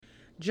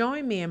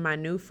Join me in my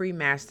new free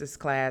master's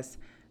class,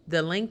 the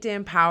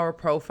LinkedIn Power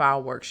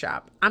Profile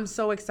Workshop. I'm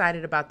so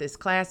excited about this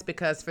class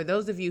because for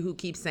those of you who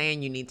keep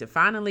saying you need to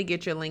finally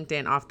get your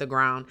LinkedIn off the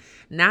ground,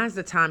 now's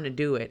the time to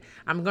do it.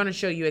 I'm going to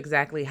show you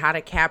exactly how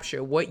to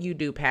capture what you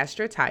do past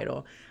your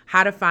title,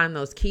 how to find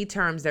those key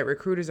terms that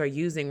recruiters are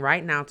using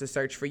right now to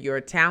search for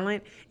your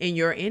talent in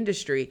your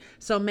industry.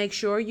 So make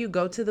sure you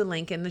go to the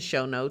link in the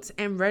show notes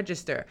and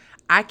register.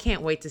 I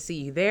can't wait to see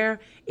you there.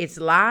 It's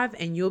live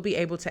and you'll be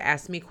able to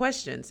ask me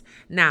questions.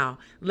 Now,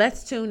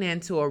 let's tune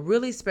in to a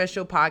really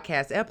special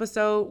podcast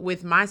episode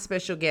with my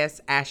special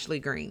guest, Ashley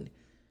Green.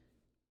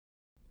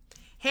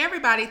 Hey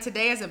everybody,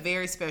 today is a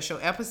very special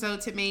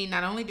episode to me.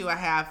 Not only do I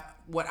have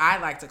what I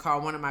like to call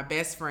one of my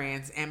best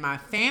friends and my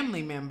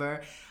family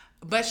member,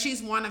 but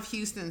she's one of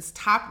Houston's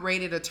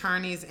top-rated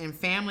attorneys in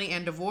family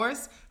and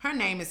divorce. Her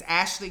name is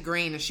Ashley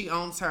Green, and she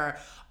owns her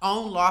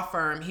own law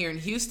firm here in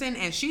Houston,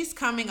 and she's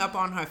coming up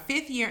on her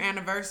 5th year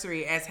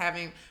anniversary as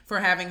having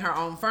her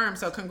own firm.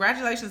 So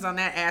congratulations on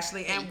that,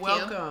 Ashley, and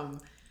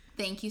welcome.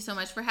 Thank you so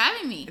much for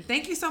having me.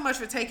 Thank you so much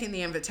for taking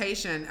the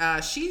invitation.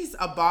 She's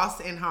a boss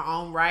in her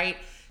own right.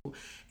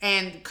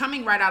 And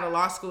coming right out of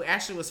law school,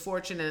 Ashley was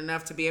fortunate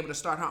enough to be able to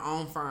start her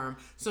own firm.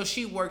 So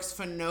she works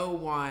for no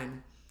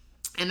one.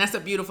 And that's a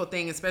beautiful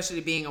thing,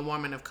 especially being a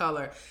woman of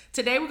color.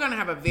 Today, we're going to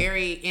have a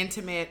very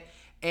intimate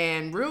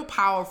and real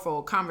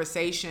powerful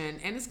conversation.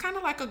 And it's kind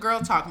of like a girl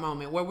talk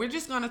moment where we're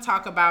just going to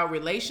talk about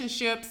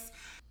relationships,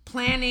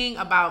 planning,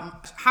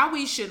 about how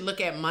we should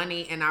look at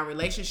money and our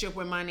relationship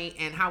with money,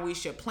 and how we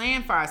should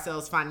plan for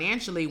ourselves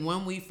financially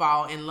when we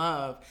fall in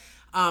love.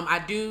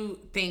 I do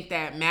think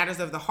that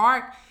matters of the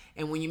heart,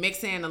 and when you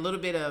mix in a little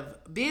bit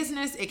of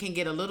business, it can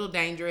get a little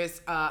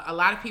dangerous. A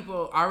lot of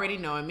people already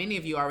know, and many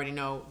of you already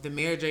know, the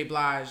Mary J.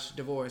 Blige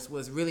divorce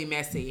was really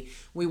messy.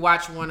 We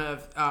watched one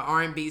of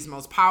R&B's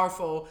most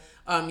powerful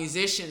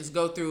musicians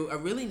go through a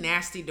really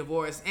nasty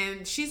divorce,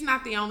 and she's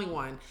not the only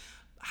one.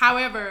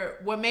 However,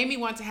 what made me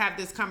want to have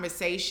this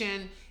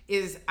conversation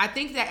is I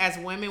think that as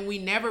women, we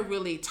never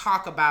really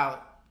talk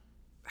about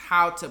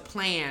how to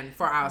plan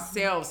for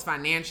ourselves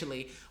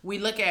financially. We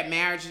look at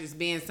marriage as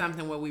being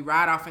something where we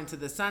ride off into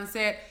the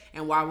sunset,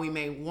 and while we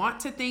may want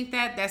to think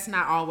that, that's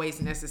not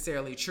always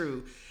necessarily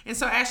true. And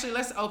so, Ashley,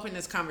 let's open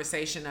this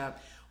conversation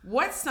up.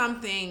 What's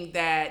something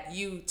that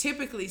you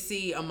typically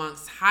see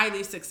amongst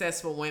highly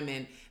successful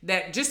women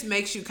that just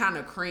makes you kind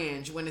of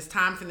cringe when it's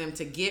time for them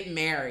to get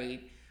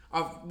married,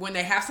 or when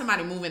they have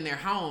somebody move in their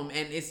home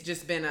and it's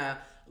just been a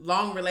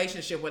long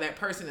relationship where that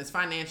person is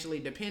financially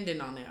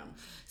dependent on them?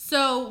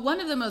 So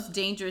one of the most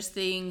dangerous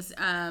things,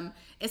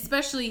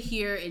 especially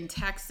here in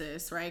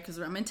Texas, right? Because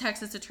I'm a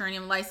Texas attorney,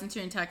 I'm licensed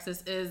here in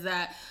Texas, is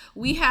that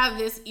we have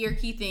this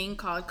icky thing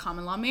called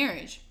common law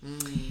marriage.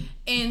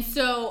 And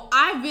so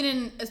I've been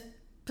in a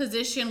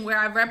position where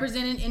I've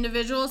represented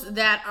individuals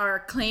that are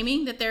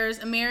claiming that there's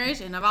a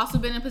marriage, and I've also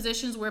been in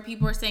positions where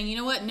people are saying, you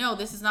know what, no,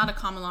 this is not a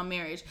common law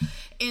marriage.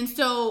 And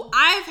so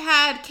I've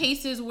had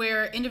cases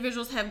where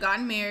individuals have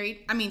gotten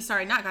married,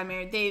 not gotten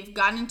married, they've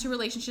gotten into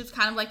relationships,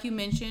 kind of like you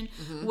mentioned,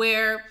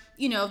 where,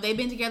 you know, they've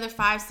been together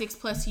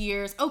 5-6+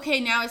 years. Okay,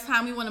 now it's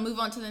time, we want to move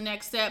on to the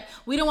next step.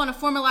 We don't want to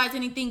formalize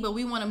anything, but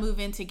we want to move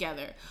in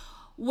together.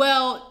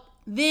 Well,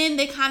 then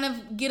they kind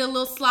of get a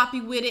little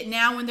sloppy with it.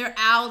 Now when they're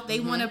out,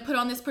 they want to put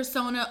on this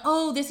persona.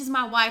 Oh, this is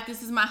my wife.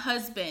 This is my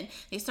husband.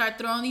 They start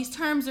throwing these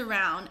terms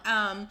around.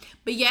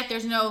 But yet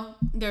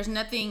there's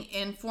nothing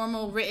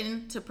informal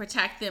written to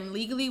protect them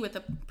legally with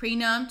a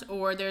prenup,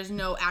 or there's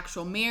no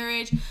actual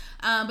marriage.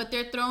 But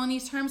they're throwing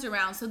these terms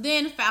around. So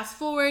then fast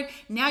forward,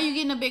 now you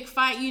get in a big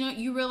fight.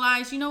 You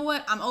realize, you know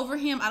what? I'm over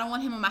him. I don't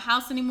want him in my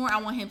house anymore.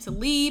 I want him to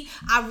leave.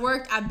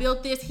 I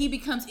built this. He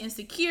becomes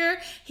insecure.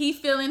 He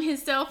feeling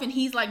himself, and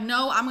he's like,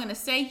 no, I'm going to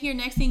stay here.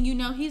 Next thing you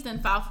know, he's then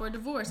filed for a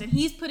divorce, and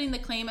he's putting the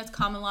claim as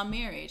common law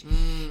marriage.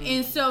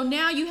 And so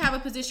now you have a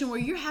position where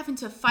you're having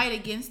to fight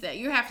against that.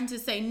 You're having to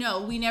say,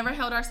 no, we never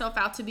held ourselves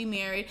out to be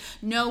married.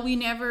 No, we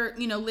never,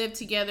 lived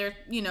together.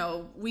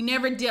 We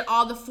never did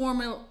all the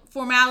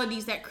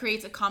formalities that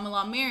creates a common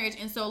law marriage.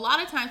 And so a lot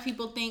of times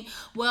people think,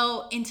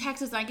 well, in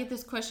Texas, I get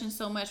this question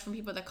so much from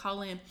people that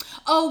call in,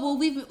 oh, well,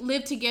 we've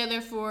lived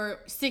together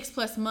for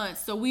 6+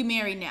 months, so we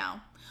married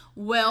now.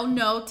 Well,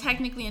 no,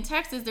 technically in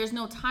Texas, there's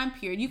no time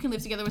period. You can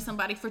live together with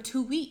somebody for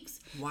 2 weeks.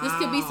 Wow. This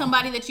could be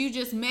somebody that you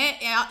just met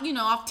out,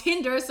 off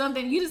Tinder or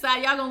something. You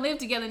decide y'all gonna live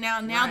together now.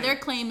 Now They're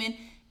claiming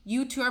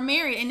you two are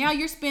married. And now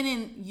you're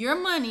spending your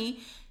money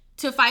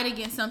to fight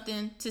against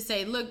something to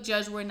say, look,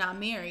 judge, we're not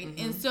married.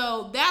 And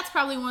so that's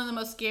probably one of the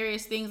most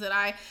scariest things that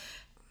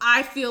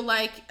I feel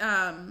like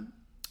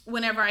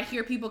whenever I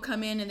hear people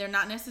come in and they're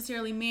not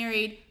necessarily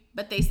married,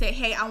 but they say,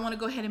 hey, I want to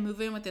go ahead and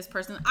move in with this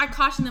person. I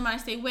caution them and I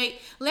say,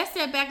 wait, let's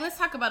step back. Let's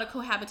talk about a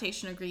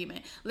cohabitation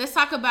agreement. Let's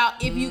talk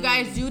about if you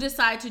guys do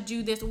decide to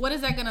do this, what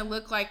is that going to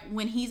look like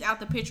when he's out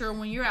the picture or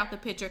when you're out the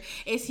picture?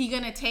 Is he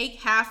going to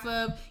take half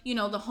of,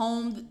 the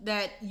home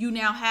that you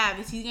now have?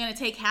 Is he going to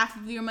take half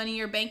of your money in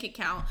your bank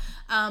account?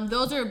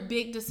 Those are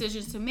big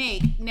decisions to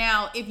make.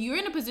 Now, if you're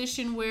in a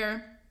position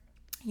where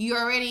you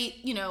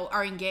already,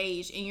 are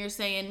engaged and you're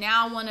saying,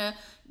 now I want to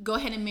go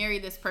ahead and marry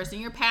this person.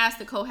 You're past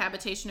the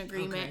cohabitation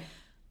agreement,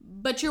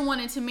 but you're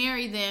wanting to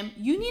marry them.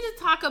 You need to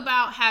talk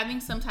about having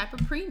some type of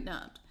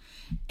prenup.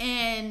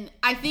 And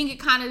I think it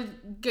kind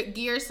of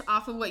gears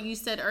off of what you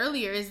said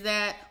earlier, is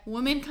that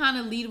women kind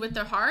of lead with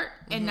their heart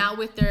and not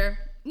with their,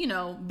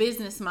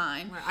 business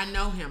mind. Right. I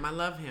know him. I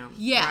love him.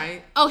 Yeah.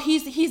 Right? Oh,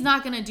 he's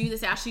not going to do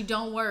this, Ashley.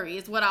 Don't worry.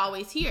 Is what I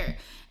always hear.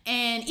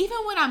 And even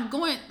when I'm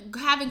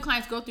having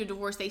clients go through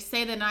divorce, they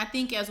say that, and I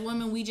think as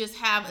women, we just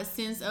have a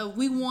sense of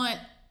we want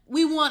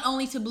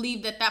only to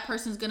believe that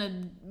person's going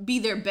to be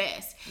their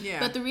best. Yeah.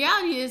 But the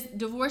reality is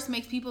divorce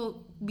makes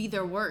people be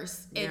their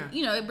worst. And,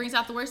 Yeah. It brings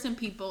out the worst in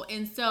people.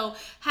 And so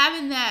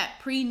having that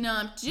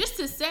prenup just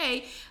to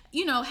say,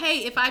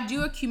 hey, if I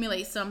do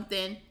accumulate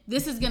something,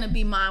 this is going to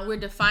be mine. We're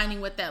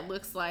defining what that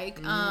looks like.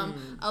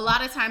 A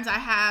lot of times I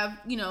have,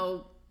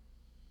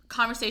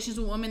 conversations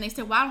with women, they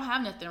say, well, I don't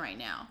have nothing right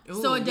now. Ooh,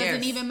 so it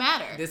doesn't yes. even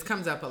matter. This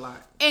comes up a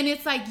lot. And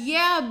it's like,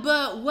 yeah,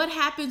 but what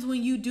happens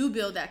when you do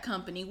build that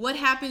company? What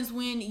happens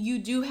when you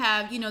do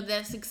have,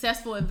 that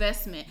successful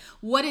investment?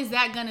 What is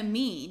that going to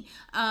mean?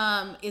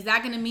 Is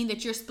that going to mean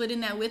that you're splitting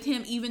that with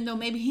him, even though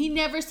maybe he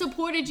never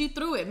supported you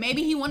through it?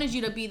 Maybe he wanted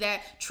you to be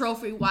that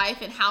trophy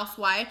wife and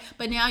housewife,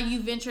 but now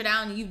you've ventured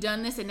out and you've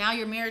done this, and now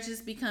your marriage is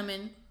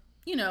becoming,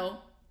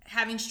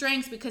 having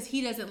strengths because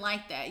he doesn't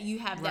like that. You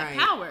have that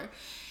power.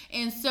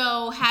 And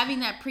so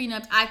having that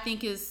prenup, I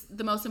think, is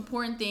the most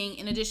important thing.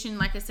 In addition,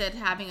 like I said,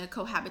 having a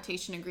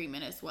cohabitation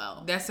agreement as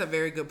well. That's a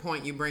very good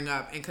point you bring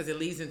up, and because it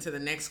leads into the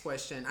next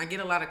question. I get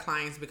a lot of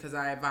clients because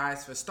I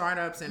advise for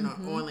startups in the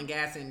oil and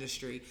gas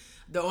industry.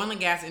 The oil and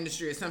gas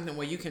industry is something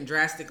where you can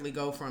drastically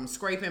go from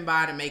scraping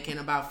by to making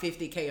about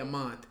 $50K a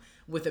month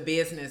with a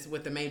business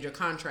with a major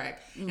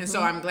contract. And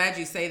so I'm glad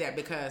you say that,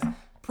 because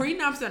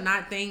prenups are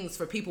not things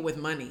for people with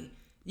money.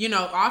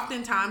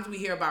 Oftentimes we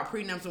hear about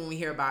prenups when we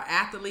hear about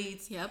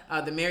athletes.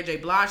 Yep. The Mary J.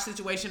 Blige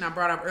situation I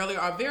brought up earlier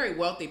are very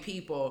wealthy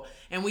people.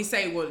 And we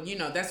say, well,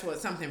 that's what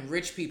something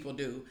rich people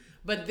do.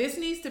 But this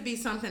needs to be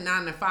something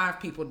 9 to 5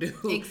 people do.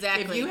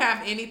 Exactly. If you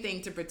have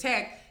anything to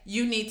protect,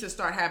 you need to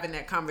start having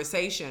that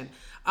conversation.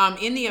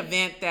 In the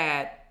event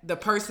that the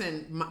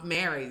person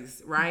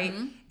marries, right?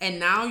 And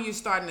now you're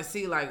starting to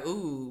see like,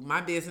 ooh,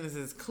 my business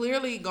is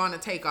clearly going to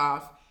take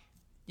off.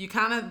 You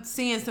kind of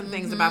seeing some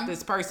things about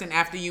this person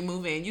after you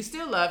move in. You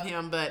still love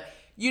him, but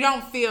you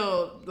don't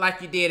feel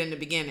like you did in the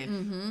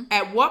beginning.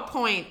 At what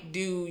point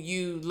do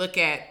you look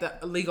at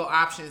the legal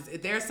options?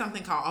 There's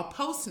something called a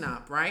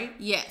postnup, right?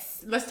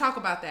 Yes. Let's talk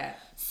about that.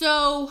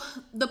 So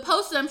the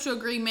post-nuptial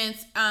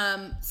agreements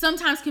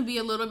sometimes can be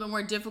a little bit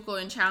more difficult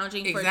and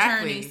challenging for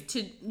attorneys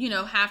to,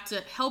 have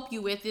to help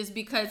you with, is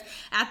because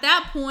at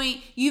that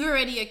point you've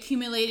already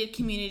accumulated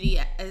community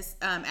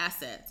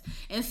assets.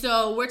 And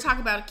so we're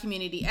talking about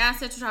community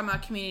assets, we're talking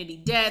about community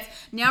debts.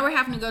 Now we're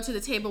having to go to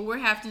the table, we're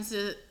having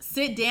to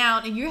sit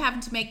down, and you're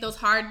having to make those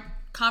hard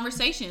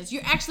conversations.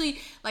 You're actually,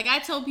 like I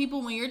tell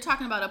people, when you're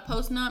talking about a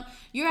post-nup,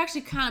 you're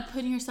actually kind of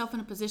putting yourself in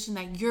a position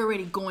that you're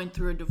already going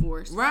through a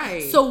divorce.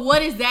 Right. So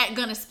what is that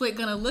split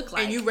gonna look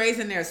like? And you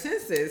raising their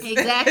senses.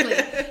 Exactly.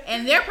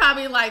 And they're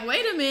probably like,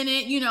 wait a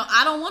minute,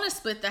 I don't want to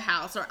split the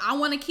house, or I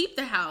want to keep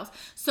the house.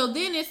 So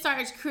then it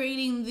starts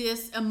creating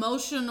this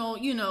emotional,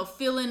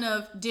 feeling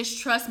of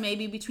distrust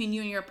maybe between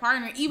you and your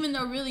partner, even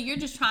though really you're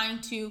just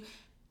trying to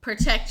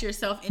protect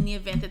yourself in the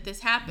event that this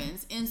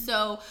happens. And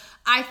so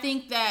I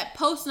think that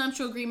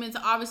post-nuptial agreements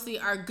obviously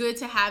are good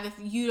to have if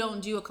you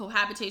don't do a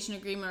cohabitation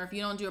agreement or if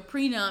you don't do a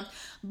prenup,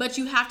 but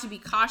you have to be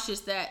cautious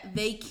that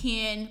they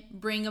can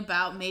bring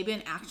about maybe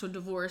an actual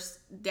divorce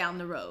down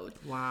the road.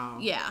 Wow.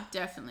 Yeah,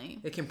 definitely.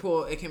 It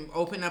can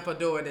open up a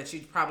door that you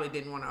probably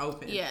didn't want to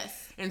open.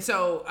 Yes. And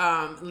so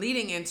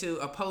leading into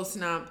a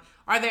post-nup,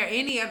 are there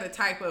any other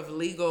type of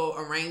legal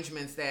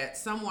arrangements that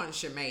someone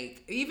should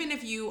make? Even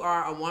if you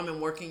are a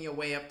woman working your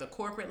way up the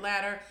corporate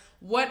ladder,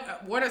 what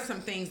are some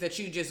things that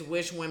you just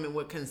wish women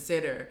would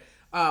consider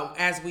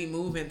as we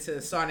move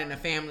into starting a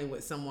family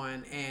with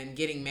someone and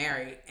getting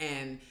married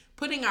and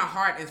putting our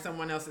heart in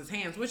someone else's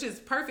hands, which is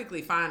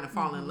perfectly fine to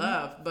fall in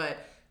love, but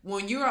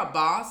when you're a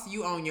boss,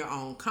 you own your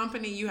own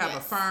company, you have a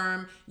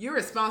firm, you're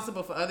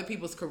responsible for other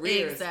people's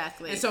careers.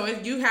 Exactly. And so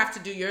you have to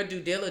do your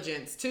due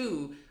diligence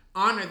too.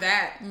 Honor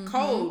that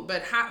code,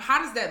 but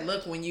how does that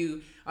look when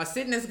you are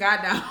sitting this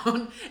guy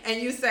down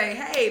and you say,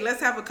 hey, let's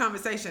have a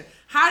conversation?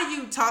 How do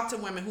you talk to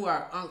women who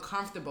are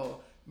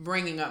uncomfortable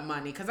bringing up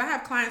money? Because I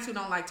have clients who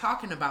don't like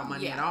talking about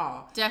money at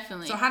all.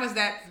 Definitely. So how does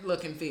that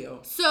look and feel?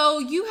 So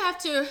you have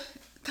to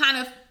kind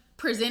of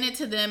present it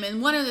to them. And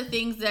one of the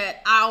things that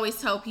I always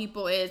tell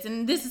people is,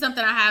 and this is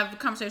something I have a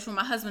conversation with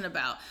my husband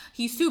about,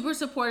 he's super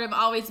supportive,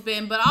 always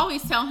been, but I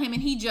always tell him,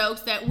 and he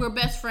jokes that we're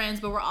best friends,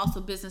 but we're also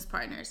business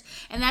partners.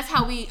 And that's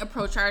how we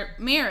approach our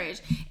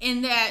marriage.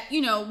 In that,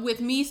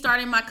 with me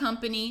starting my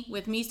company,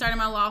 with me starting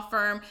my law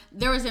firm,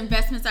 there was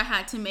investments I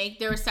had to make.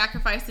 There were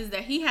sacrifices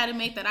that he had to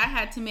make, that I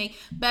had to make.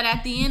 But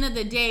at the end of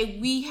the day,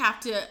 we have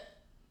to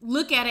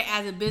look at it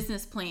as a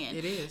business plan.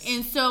 It is.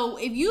 And so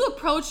if you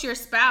approach your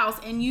spouse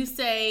and you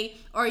say,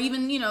 or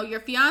even, your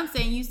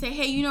fiance, and you say,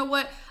 hey, you know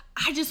what?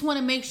 I just want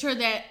to make sure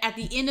that at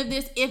the end of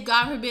this, if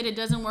God forbid it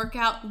doesn't work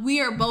out, we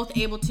are both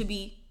able to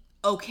be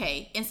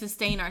okay and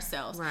sustain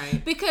ourselves.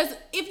 Right. Because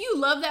if you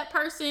love that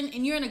person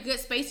and you're in a good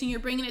space and you're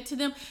bringing it to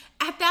them,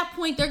 at that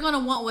point, they're going to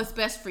want what's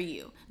best for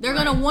you. They're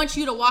going to want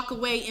you to walk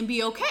away and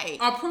be okay.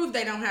 Or prove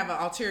they don't have an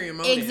ulterior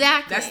motive.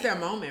 Exactly. That's their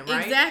moment,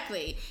 right?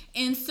 Exactly.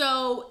 And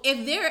so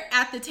if they're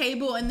at the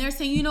table and they're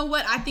saying, you know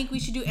what, I think we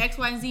should do X,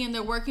 Y, and Z, and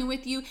they're working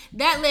with you,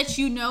 that lets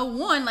you know,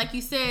 one, like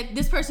you said,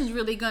 this person's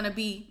really going to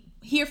be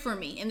here for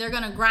me and they're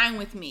gonna grind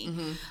with me.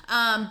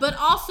 But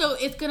also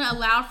it's gonna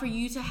allow for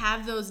you to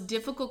have those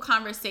difficult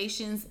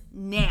conversations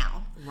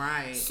now,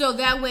 right? So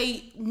that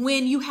way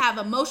when you have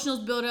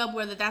emotionals build up,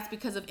 whether that's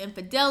because of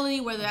infidelity,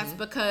 whether that's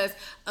because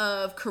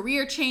of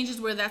career changes,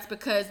 whether that's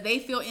because they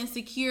feel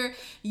insecure,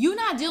 you're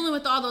not dealing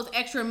with all those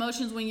extra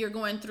emotions when you're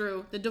going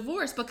through the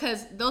divorce,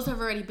 because those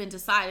have already been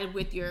decided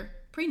with your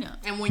prenup.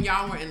 And when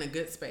y'all were in a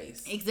good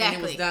space. Exactly.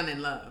 And it was done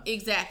in love.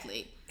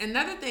 Exactly.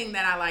 Another thing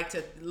that I like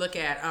to look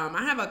at,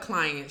 I have a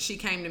client. She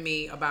came to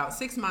me about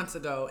 6 months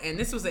ago, and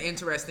this was an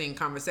interesting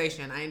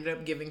conversation. I ended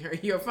up giving her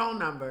your phone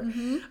number.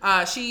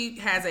 She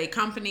has a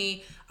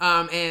company,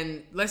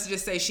 and let's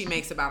just say she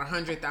makes about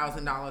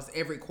 $100,000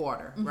 every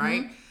quarter,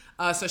 right?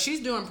 So she's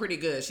doing pretty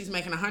good. She's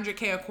making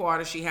 $100K a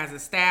quarter. She has a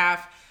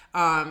staff.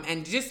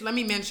 And just let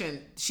me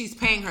mention, she's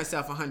paying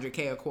herself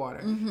 $100K a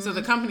quarter. So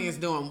the company is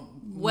doing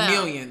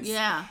millions.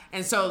 Yeah.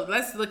 And so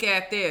let's look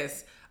at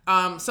this.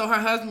 So her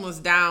husband was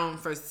down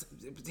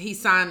he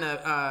signed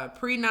a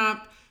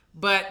prenup,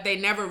 but they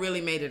never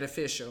really made it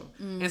official.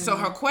 And so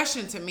her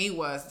question to me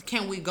was,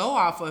 can we go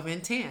off of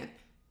intent?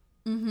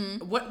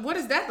 What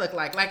does that look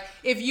like? Like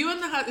if you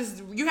and the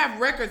husband, you have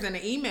records in the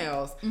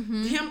emails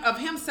of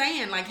him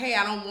saying like, hey,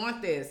 I don't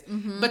want this,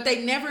 but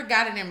they never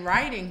got it in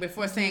writing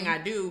before saying I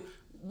do.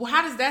 Well,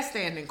 how does that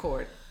stand in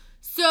court?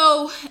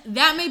 So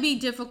that may be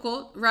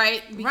difficult,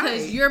 right?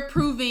 Because you're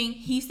proving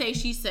he say,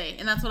 she say.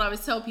 And that's what I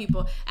always tell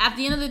people. At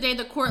the end of the day,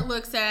 the court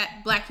looks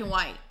at black and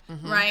white,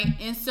 right?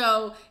 And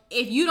so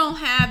if you don't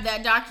have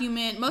that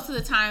document, most of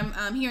the time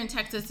here in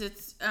Texas,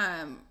 it's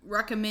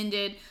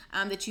recommended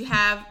that you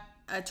have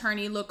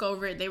attorney look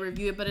over it, they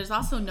review it, but it's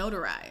also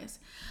notarized.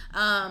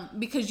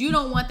 Because you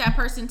don't want that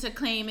person to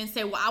claim and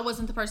say, well, I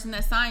wasn't the person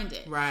that signed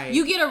it. Right.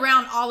 You get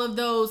around all of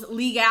those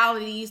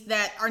legalities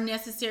that are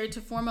necessary to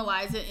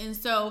formalize it. And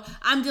so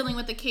I'm dealing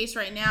with a case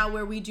right now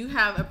where we do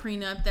have a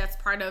prenup that's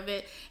part of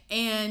it.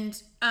 And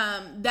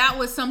that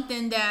was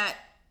something that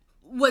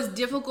was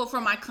difficult for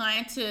my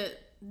client to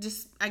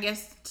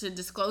to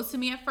disclose to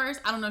me at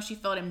first. I don't know if she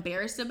felt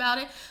embarrassed about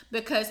it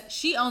because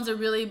she owns a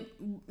really,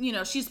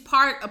 she's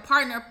a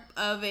partner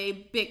of a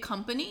big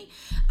company.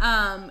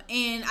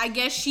 And I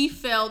guess she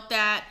felt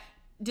that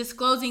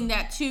disclosing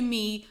that to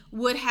me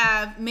would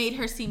have made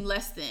her seem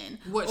less than.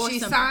 What she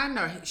signed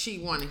or he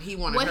wanted her to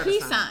sign? What he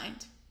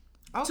signed.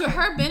 Okay. To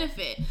her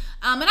benefit.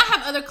 And I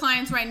have other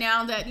clients right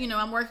now that,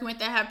 I'm working with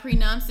that have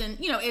prenups and,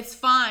 it's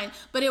fine.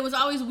 But it was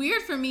always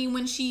weird for me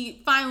when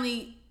she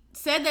finally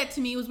said that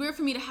to me. It was weird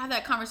for me to have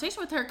that conversation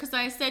with her because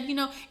I said,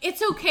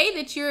 it's okay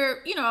that you're,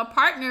 a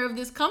partner of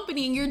this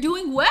company and you're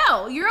doing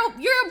well. You're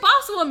a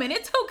boss woman.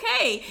 It's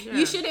okay. Yeah.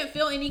 You shouldn't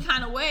feel any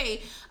kind of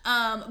way.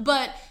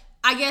 But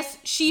I guess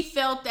she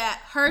felt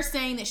that her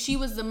saying that she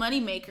was the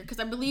moneymaker,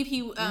 because I believe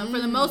he, for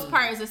the most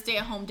part, is a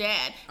stay-at-home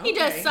dad. Okay. He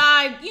does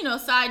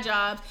side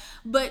jobs,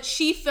 but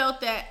she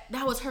felt that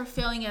was her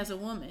failing as a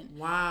woman.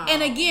 Wow.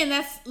 And again,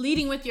 that's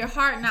leading with your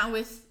heart, not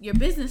with your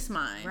business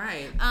mind.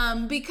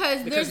 Right.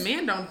 Because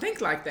men don't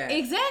think like that.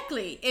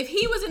 Exactly. If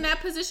he was in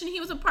that position, he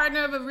was a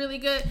partner of a really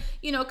good,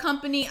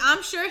 company,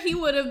 I'm sure he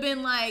would have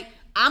been like,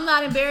 I'm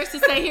not embarrassed to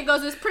say, here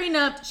goes this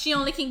prenup. She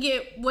only can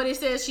get what it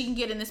says she can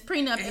get in this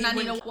prenup, and I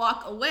need to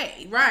walk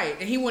away. Right.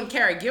 And he wouldn't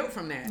carry guilt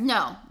from that.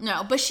 No.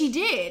 But she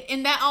did.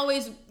 And that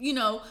always,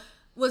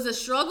 was a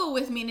struggle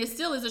with me, and it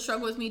still is a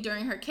struggle with me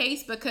during her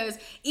case, because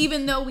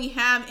even though we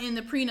have in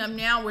the prenup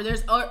now where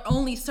there's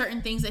only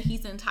certain things that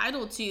he's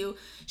entitled to,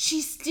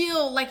 she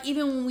still, like,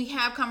 even when we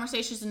have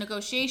conversations and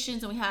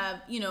negotiations and we have,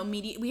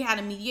 we had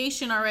a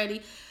mediation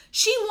already,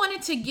 she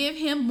wanted to give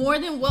him more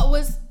than what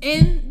was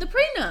in the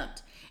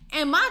prenup.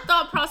 And my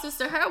thought process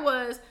to her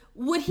was,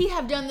 would he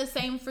have done the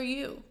same for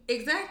you?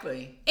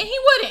 Exactly. And he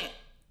wouldn't.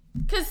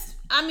 Because,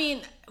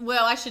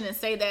 I shouldn't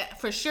say that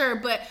for sure,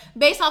 but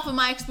based off of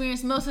my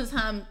experience, most of the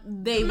time,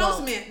 they won't.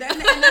 Most men.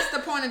 And that's the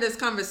point of this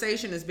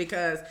conversation, is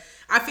because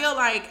I feel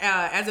like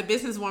as a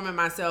businesswoman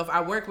myself,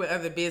 I work with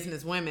other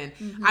business women.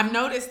 Mm-hmm. I've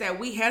noticed that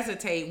we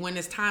hesitate when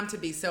it's time to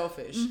be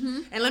selfish.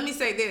 Mm-hmm. And let me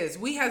say this.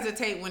 We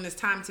hesitate when it's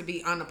time to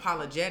be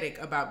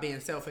unapologetic about being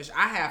selfish.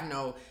 I have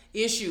no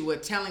issue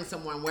with telling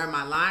someone where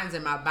my lines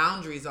and my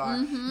boundaries are.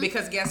 Mm-hmm.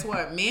 Because guess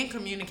what? Men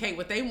communicate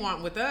what they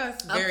want with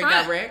us very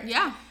direct.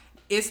 Yeah.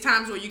 it's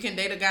times where you can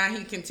date a guy and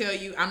he can tell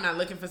you, I'm not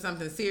looking for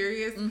something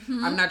serious.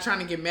 I'm not trying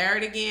to get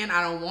married again.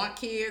 I don't want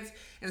kids.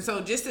 And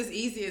so just as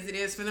easy as it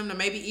is for them to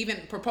maybe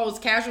even propose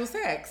casual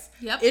sex,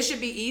 it should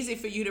be easy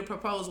for you to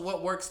propose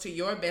what works to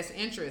your best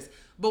interest.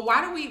 But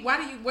where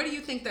do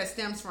you think that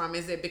stems from?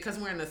 Is it because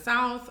we're in the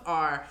South,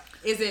 or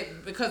is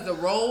it because the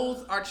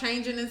roles are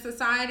changing in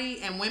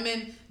society and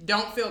women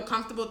don't feel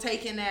comfortable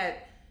taking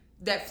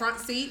that front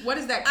seat? What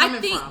is that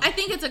coming from? I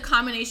think it's a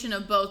combination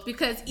of both,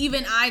 because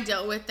even I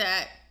dealt with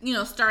that,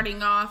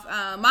 starting off.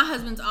 My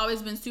husband's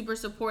always been super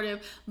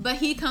supportive, but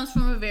he comes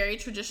from a very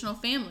traditional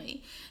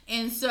family.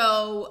 And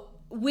so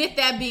with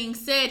that being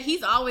said,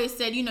 he's always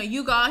said,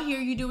 you go out here,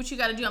 you do what you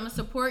got to do, I'm going to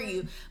support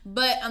you.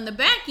 But on the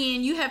back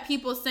end, you have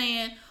people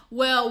saying,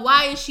 well,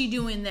 why is she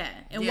doing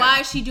that? And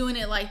why is she doing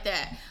it like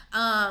that?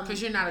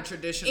 Because you're not a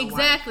traditional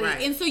exactly wife.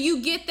 Right. And so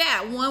you get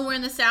that. One, we're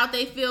in the South,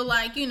 they feel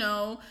like, me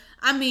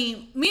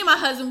and my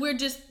husband, we're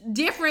just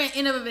different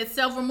in and of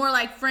itself. We're more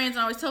like friends.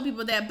 I always tell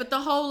people that. But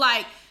the whole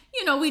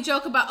we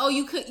joke about,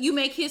 you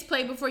make his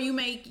plate before you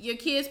make your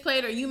kids'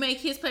 plate, or you make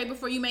his plate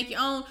before you make your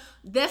own.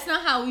 That's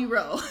not how we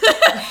roll. It's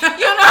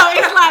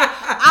like,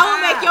 I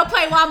will make your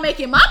plate while I'm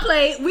making my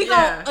plate. We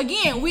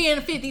in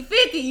a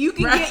 50-50. You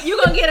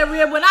gonna get a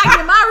rib when I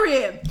get my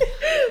rib.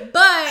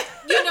 But,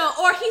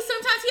 or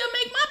sometimes he'll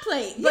make my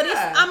plate. But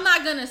I'm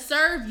not gonna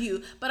serve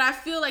you. But I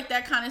feel like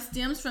that kind of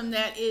stems from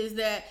that, is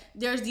that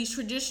there's these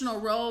traditional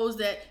roles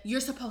that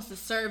you're supposed to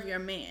serve your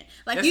man.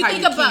 Like, that's you how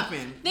think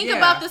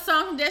about the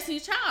song from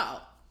Destiny's Child.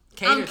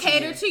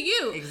 Cater to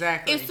you.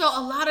 Exactly. And so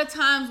a lot of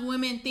times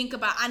women think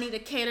about, I need to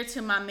cater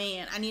to my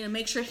man. I need to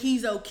make sure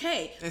he's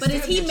okay. And but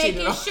is he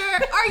making sure,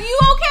 are you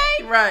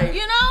okay? Right.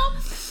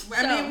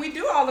 I mean, we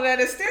do all of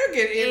that and still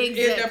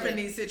end up in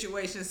these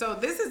situations. So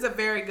this is a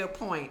very good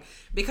point,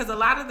 because a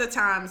lot of the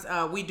times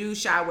we do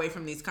shy away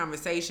from these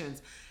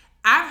conversations.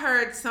 I've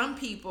heard some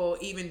people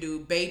even do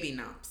baby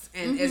numps.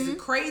 And as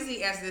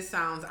crazy as this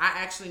sounds, I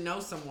actually know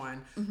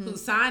someone who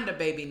signed a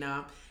baby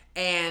nump.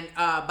 And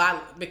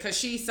because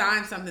she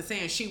signed something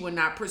saying she would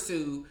not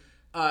pursue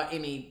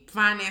any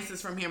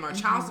finances from him or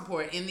child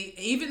support,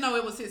 even though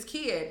it was his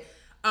kid.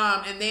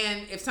 And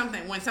then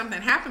when something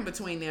happened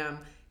between them,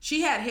 she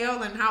had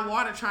hell and high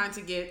water trying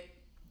to get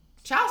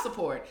child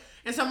support.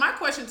 And so my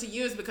question to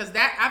you is, because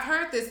I've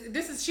heard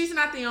she's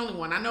not the only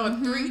one. I know of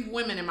 3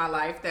 women in my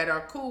life that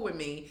are cool with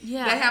me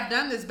that have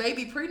done this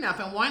baby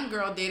prenup, and one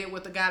girl did it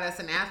with a guy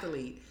that's an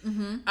athlete.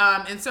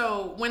 And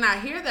so when I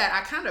hear that,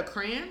 I kind of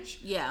cringe.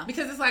 Yeah.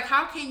 Because it's like,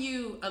 how can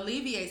you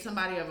alleviate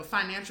somebody of a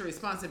financial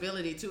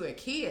responsibility to a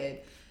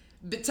kid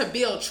to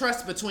build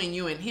trust between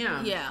you and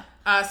him? Yeah.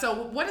 So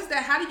what is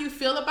that? How do you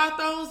feel about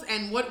those?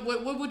 And what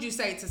would you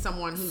say to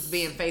someone who's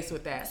being faced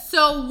with that?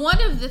 So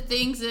one of the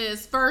things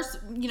is, first,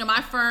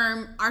 my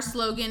firm, our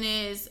slogan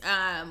is,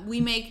 we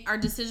make our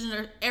decision,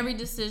 or every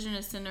decision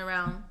is centered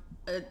around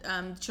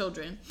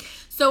children.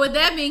 So with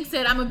that being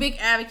said, I'm a big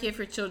advocate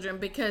for children,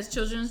 because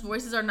children's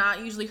voices are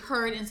not usually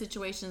heard in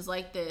situations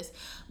like this.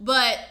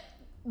 But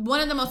one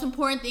of the most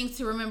important things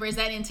to remember is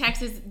that in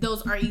Texas,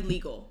 those are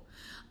illegal.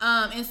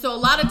 And so a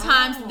lot of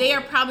times they are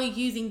probably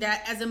using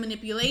that as a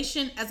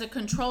manipulation, as a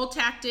control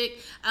tactic,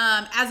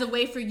 as a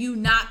way for you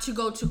not to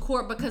go to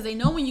court, because they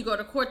know when you go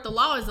to court, the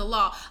law is the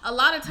law. A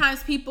lot of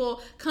times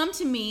people come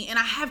to me, and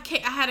I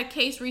had a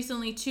case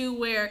recently too,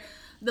 where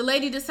the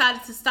lady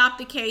decided to stop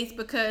the case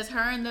because her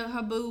and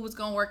her boo was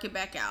going to work it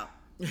back out.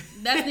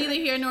 That's neither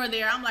here nor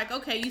there. I'm like,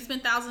 okay, you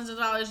spent thousands of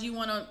dollars. You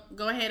want to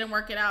go ahead and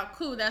work it out.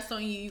 Cool. That's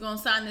on you. You're going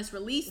to sign this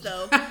release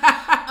though.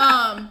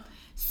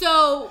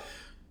 So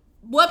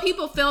what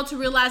people fail to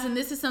realize, and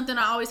this is something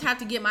I always have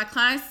to get my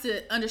clients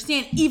to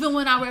understand, even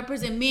when I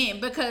represent men,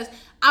 because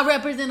I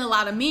represent a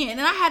lot of men,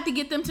 and I have to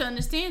get them to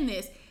understand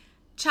this.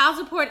 Child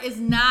support is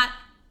not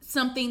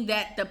something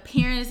that the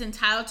parent is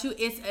entitled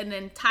to. It's an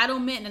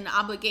entitlement and an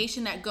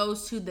obligation that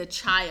goes to the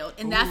child.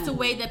 And that's the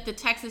way that the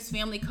Texas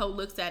Family Code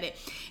looks at it.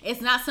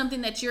 It's not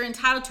something that you're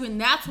entitled to. And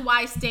that's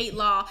why state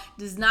law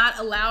does not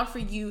allow for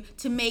you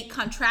to make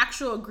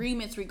contractual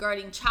agreements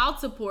regarding child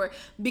support,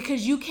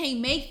 because you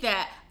can't make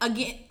that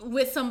again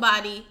with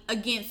somebody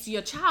against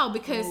your child,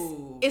 because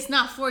it's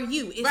not for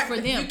you. It's for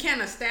them. You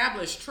can't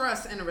establish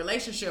trust in a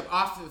relationship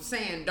off of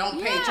saying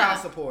don't pay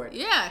child support.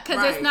 Yeah,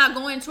 because it's not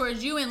going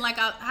towards you. And like,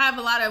 I have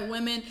a lot of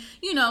women,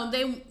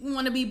 they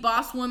want to be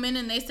boss women,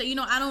 and they say,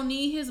 I don't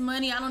need his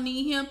money, I don't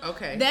need him.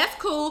 Okay, that's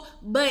cool,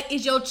 but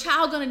is your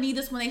child gonna need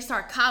this when they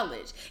start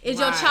college? Is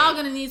your child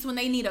gonna need this when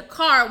they need a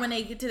car, when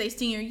they get to their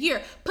senior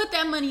year? Put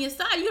that money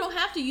aside. You don't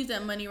have to use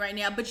that money right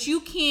now, but you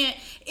can't.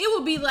 It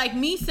would be like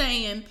me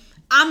saying,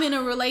 I'm in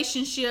a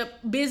relationship,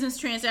 business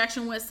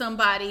transaction with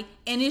somebody,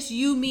 and it's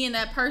you, me, and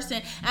that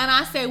person, and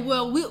I say,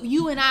 well,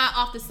 you and I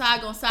off the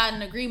side gonna sign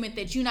an agreement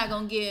that you're not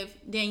gonna give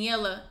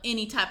Daniela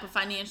any type of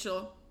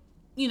financial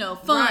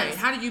funds. Right.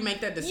 How do you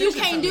make that decision? You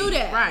can't do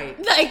that.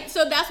 Right. Like,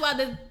 so that's why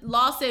the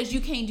law says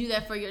you can't do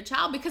that for your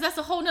child, because that's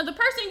a whole nother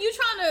person. You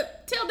trying to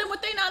tell them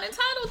what they're not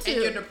entitled to.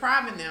 And you're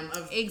depriving them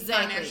of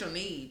financial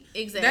need.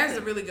 Exactly. That's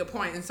a really good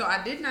point. And so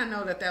I did not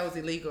know that was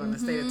illegal in the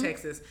state of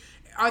Texas.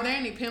 Are there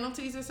any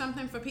penalties or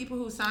something for people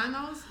who sign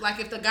those? Like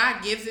if the guy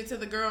gives it to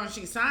the girl and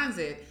she signs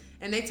it,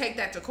 and they take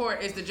that to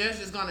court, is the judge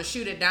just going to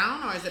shoot it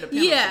down, or is it a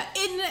penalty? Yeah,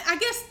 and I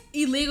guess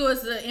illegal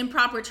is the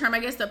improper term. I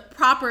guess the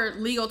proper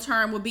legal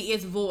term would be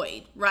it's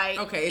void, right?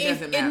 Okay, it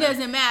doesn't matter. It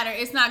doesn't matter.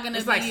 It's not going to be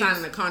It's like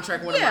signing a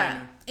contract with a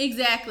minor.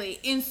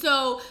 Exactly. And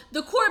so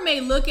the court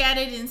may look at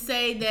it and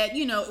say that,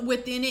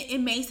 within it, it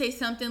may say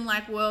something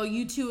like, well,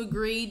 you two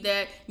agreed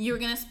that you're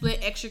going to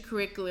split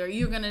extracurricular,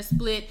 you're going to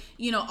split,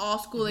 all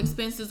school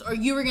expenses, or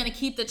you were going to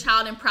keep the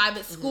child in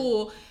private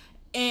school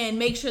and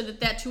make sure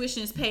that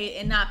tuition is paid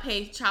and not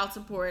pay child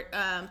support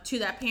to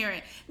that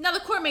parent. Now, the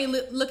court may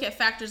look at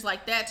factors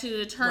like that to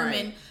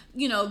determine,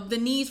 the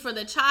needs for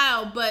the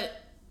child.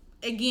 But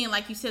again,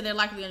 like you said, they're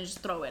likely going to just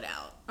throw it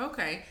out.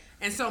 Okay.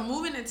 And so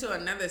moving into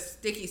another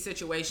sticky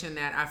situation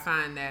that I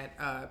find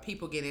that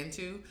people get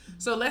into.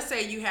 So let's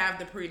say you have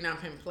the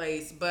prenup in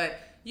place, but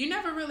you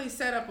never really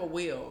set up a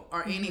will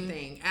or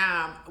anything.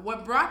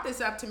 What brought this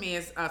up to me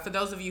is, for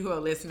those of you who are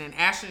listening,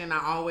 Ashley and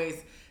I always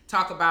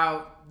talk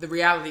about the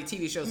reality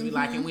TV shows we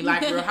like, and we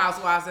like Real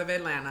Housewives of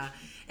Atlanta.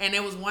 And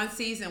there was one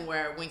season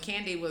where when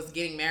Candy was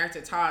getting married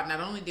to Todd,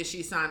 not only did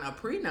she sign a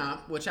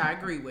prenup, which I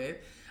agree with,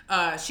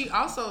 she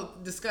also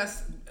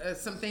discussed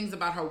some things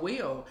about her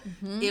will.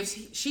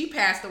 If she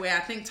passed away, I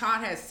think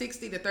Todd has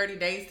 60 to 30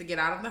 days to get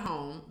out of the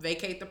home,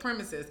 vacate the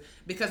premises,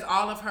 because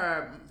all of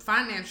her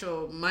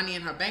financial money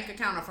in her bank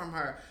account or from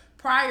her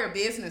prior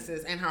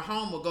businesses and her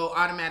home will go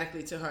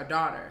automatically to her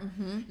daughter.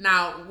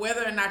 Now,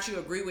 whether or not you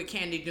agree with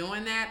Candy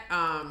doing that,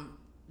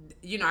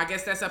 I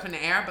guess that's up in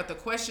the air. But the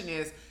question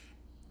is,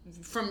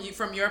 from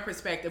your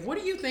perspective, what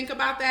do you think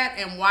about that,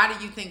 and why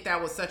do you think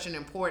that was such an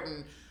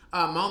important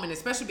moment,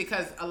 especially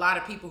because a lot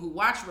of people who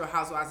watch Real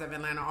Housewives of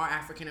Atlanta are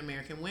African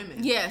American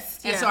women? Yes.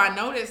 And so I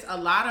noticed a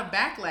lot of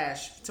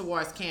backlash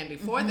towards Candy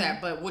for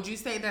that. But would you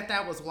say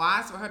that was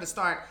wise for her to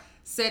start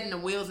setting the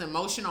wheels in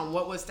motion on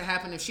what was to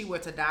happen if she were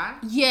to die?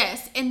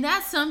 Yes, and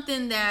that's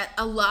something that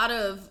a lot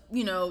of,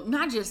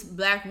 not just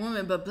black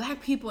women, but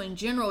black people in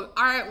general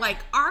are like,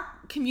 our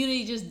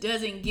community just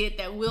doesn't get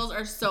that wills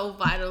are so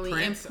vitally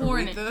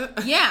important.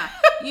 Yeah,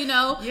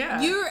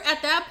 Yeah. You're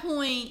at that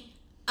point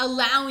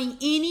allowing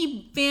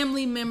any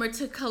family member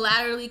to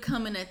collaterally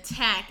come and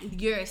attack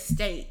your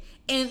estate.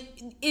 And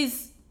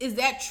is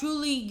that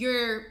truly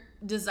your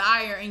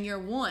desire and your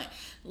want?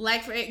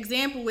 Like, for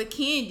example, with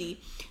Candy,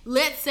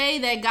 let's say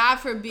that, God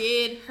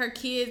forbid, her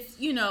kids,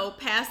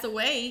 pass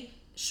away.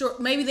 Sure,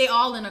 maybe they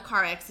all in a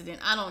car accident.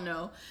 I don't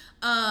know.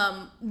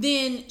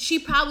 Then she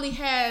probably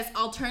has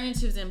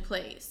alternatives in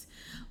place.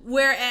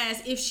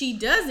 Whereas if she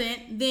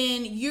doesn't,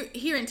 then you're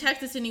here in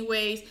Texas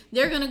anyways,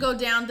 they're going to go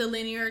down the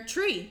linear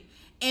tree.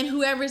 And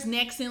whoever's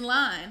next in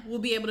line will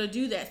be able to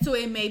do that. So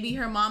it may be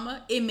her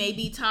mama. It may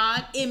be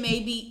Todd. It may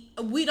be,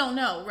 we don't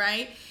know,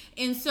 right?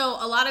 And so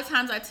a lot of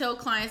times I tell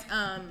clients,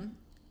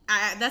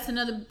 that's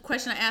another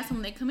question I ask them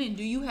when they come in.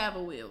 Do you have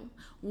a will?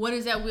 What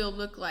does that will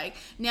look like?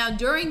 Now,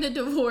 during the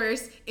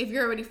divorce, if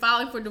you're already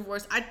filing for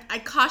divorce, I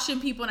caution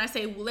people and I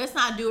say, well, let's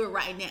not do it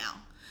right now.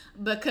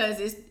 Because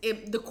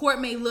the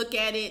court may look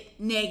at it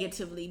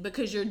negatively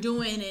because you're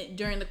doing it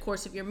during the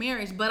course of your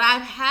marriage. But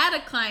I've had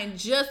a client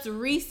just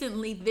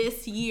recently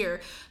this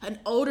year, an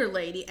older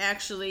lady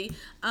actually,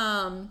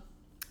 come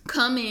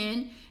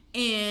in,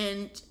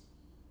 and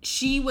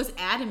she was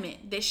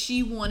adamant that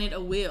she wanted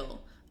a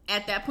will.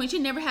 At that point, she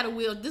never had a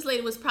will. This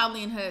lady was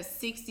probably in her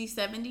 60s,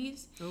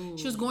 70s. Ooh.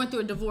 She was going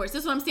through a divorce.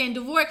 That's what I'm saying.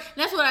 Divorce,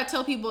 that's what I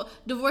tell people.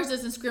 Divorce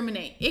doesn't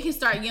discriminate. It can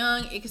start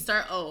young. It can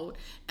start old.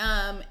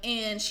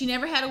 And she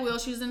never had a will.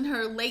 She was in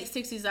her late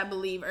 60s, I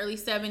believe, early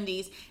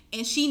 70s.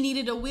 And she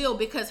needed a will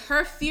because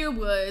her fear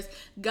was,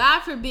 God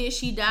forbid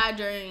she died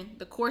during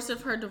the course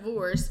of her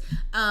divorce,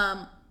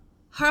 her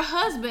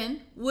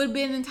husband would have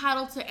been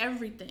entitled to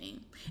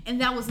everything.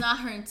 And that was not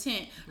her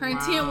intent. Her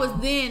intent was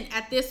then,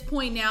 at this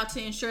point now,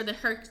 to ensure that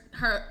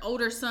her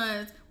older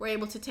sons were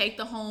able to take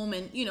the home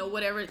and,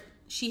 whatever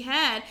she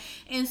had.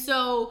 And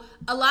so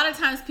a lot of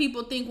times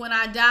people think when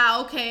I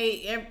die,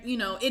 okay,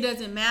 it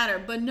doesn't matter.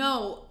 But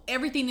no,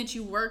 everything that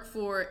you work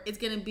for is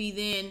going to be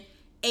then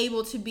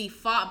able to be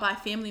fought by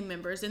family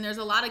members. And there's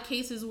a lot of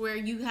cases where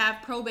you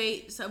have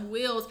probates of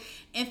wills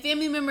and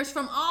family members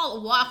from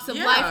all walks of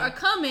life are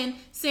coming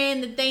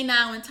saying that they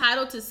now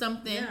entitled to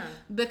something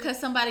because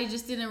somebody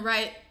just didn't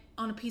write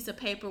on a piece of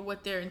paper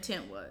what their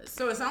intent was.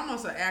 So it's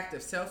almost an act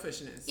of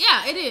selfishness.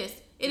 Yeah, it is.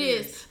 It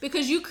is.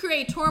 Because you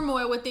create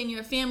turmoil within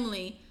your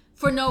family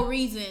for no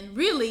reason,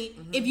 really.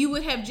 If you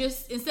would have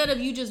just, instead of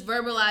you just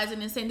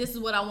verbalizing and saying, this is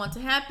what I want to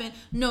happen,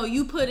 no,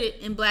 you put it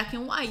in black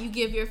and white. You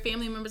give your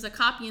family members a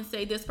copy and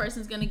say, this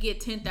person's going to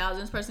get 10,000,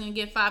 this person's going to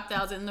get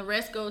 5,000, and the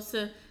rest goes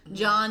to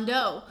John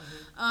Doe.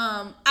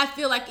 I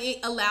feel like it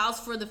allows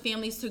for the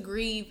families to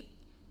grieve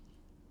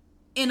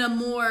in a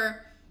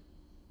more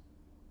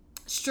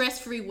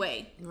stress-free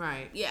way.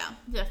 Right. Yeah,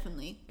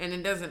 definitely. And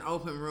it doesn't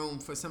open room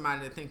for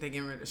somebody to think they're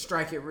getting ready to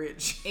strike it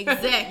rich.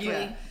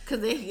 Exactly.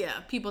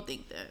 Because people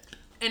think that.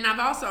 And I've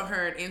also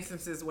heard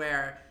instances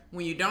where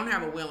when you don't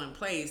have a will in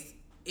place,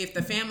 if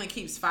the family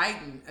keeps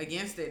fighting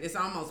against it, it's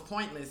almost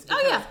pointless.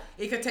 Because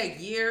it could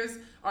take years,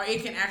 or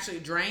it can actually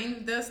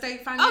drain the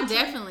estate financially. Oh,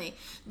 definitely.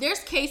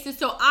 There's cases.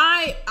 So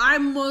I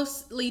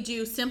mostly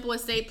do simple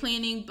estate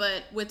planning,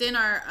 but within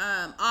our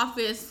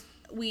office,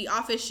 we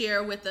office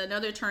share with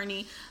another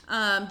attorney,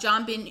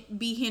 John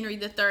B. Henry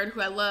III,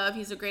 who I love.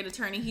 He's a great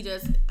attorney. He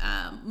does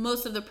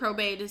most of the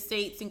probate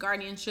estates and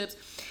guardianships.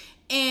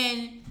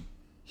 And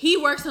he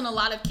works on a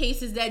lot of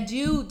cases that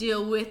do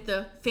deal with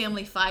the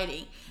family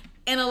fighting.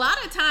 And a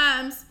lot of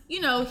times,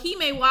 he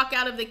may walk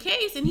out of the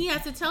case and he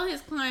has to tell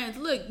his clients,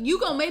 look, you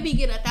gonna maybe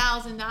get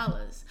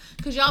 $1,000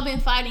 because y'all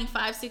been fighting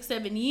 5, 6,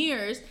 7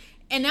 years.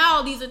 And now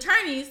all these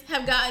attorneys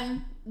have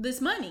gotten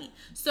this money.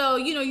 So,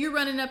 you're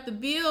running up the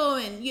bill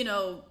and,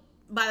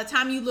 by the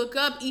time you look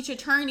up each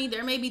attorney,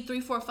 there may be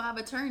 3, 4, 5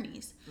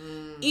 attorneys.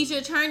 Each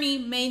attorney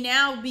may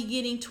now be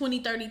getting 20,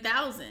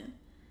 30,000,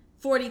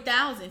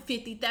 40,000,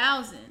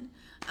 50,000.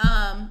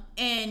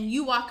 And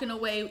you walking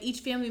away,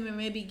 each family member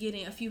may be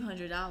getting a few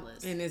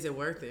 $100s. And is it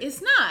worth it?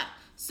 It's not.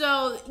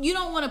 So you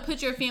don't want to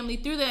put your family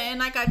through that. And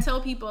like I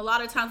tell people a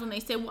lot of times when they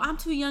say, well, I'm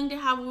too young to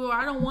have a will, or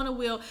I don't want a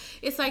will.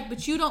 It's like,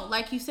 but you don't,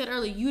 like you said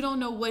earlier, you don't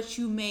know what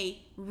you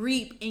may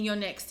reap in your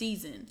next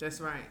season. That's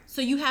right.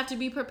 So you have to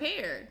be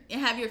prepared and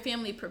have your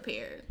family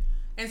prepared.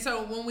 And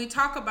so when we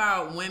talk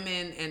about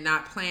women and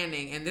not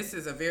planning, and this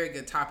is a very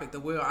good topic, the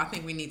will, I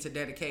think we need to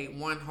dedicate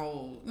one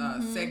whole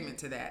segment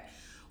to that.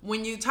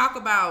 When you talk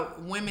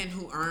about women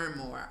who earn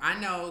more, I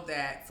know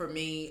that for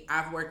me,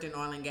 I've worked in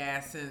oil and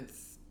gas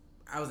since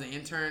I was an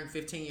intern,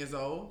 15 years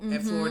old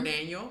at Florida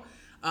Daniel.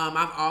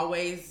 I've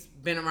always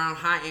been around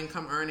high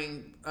income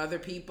earning other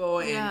people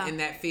in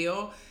that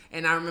field.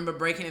 And I remember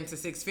breaking into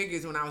 6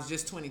 figures when I was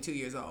just 22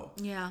 years old.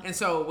 Yeah. And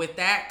so with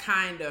that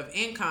kind of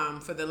income,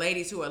 for the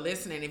ladies who are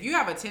listening, if you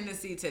have a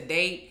tendency to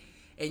date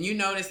and you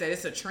notice that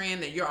it's a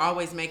trend that you're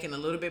always making a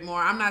little bit more,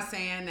 I'm not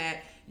saying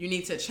that you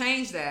need to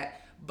change that.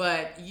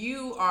 But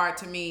you are,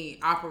 to me,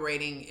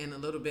 operating in a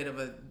little bit of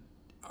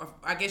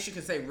I guess you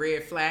could say,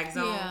 red flag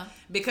zone. Yeah.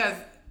 Because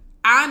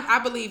I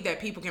believe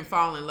that people can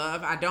fall in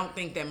love. I don't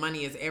think that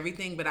money is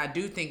everything, but I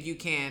do think you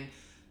can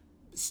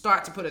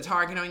start to put a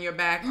target on your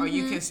back, or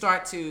you can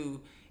start to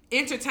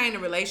entertain a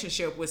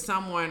relationship with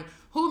someone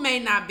who may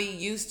not be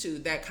used to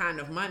that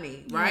kind of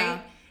money, right?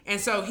 Yeah. And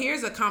so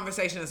here's a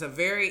conversation that's a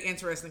very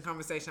interesting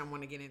conversation I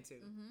want to get into.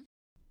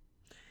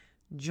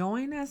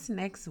 Join us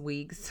next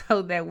week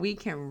so that we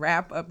can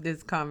wrap up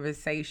this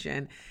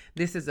conversation.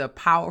 This is a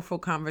powerful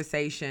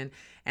conversation,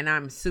 and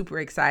I'm super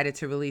excited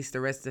to release the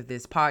rest of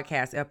this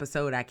podcast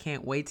episode. I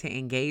can't wait to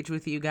engage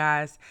with you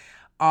guys.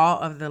 All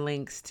of the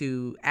links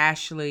to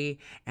Ashley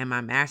and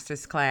my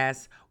master's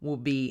class will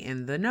be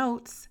in the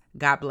notes.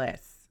 God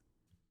bless.